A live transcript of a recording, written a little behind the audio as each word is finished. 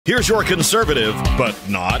Here's your conservative, but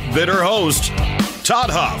not bitter host, Todd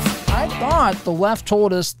Huff. I thought the left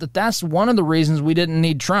told us that that's one of the reasons we didn't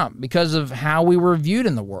need Trump, because of how we were viewed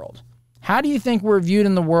in the world. How do you think we're viewed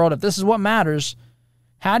in the world? If this is what matters,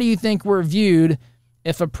 how do you think we're viewed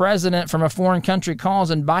if a president from a foreign country calls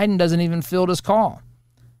and Biden doesn't even field his call?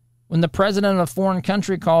 When the president of a foreign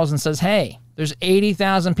country calls and says, hey, there's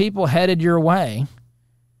 80,000 people headed your way,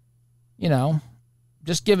 you know,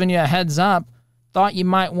 just giving you a heads up, thought you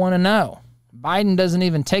might want to know. Biden doesn't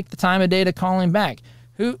even take the time of day to call him back.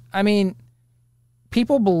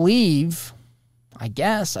 People believe, I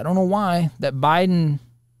guess, I don't know why, that Biden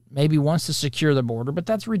maybe wants to secure the border, but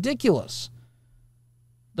that's ridiculous.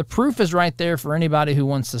 The proof is right there for anybody who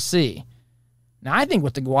wants to see. Now, I think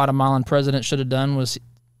what the Guatemalan president should have done was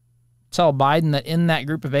tell Biden that in that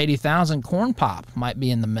group of 80,000, Corn Pop might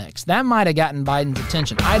be in the mix. That might have gotten Biden's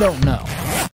attention. I don't know.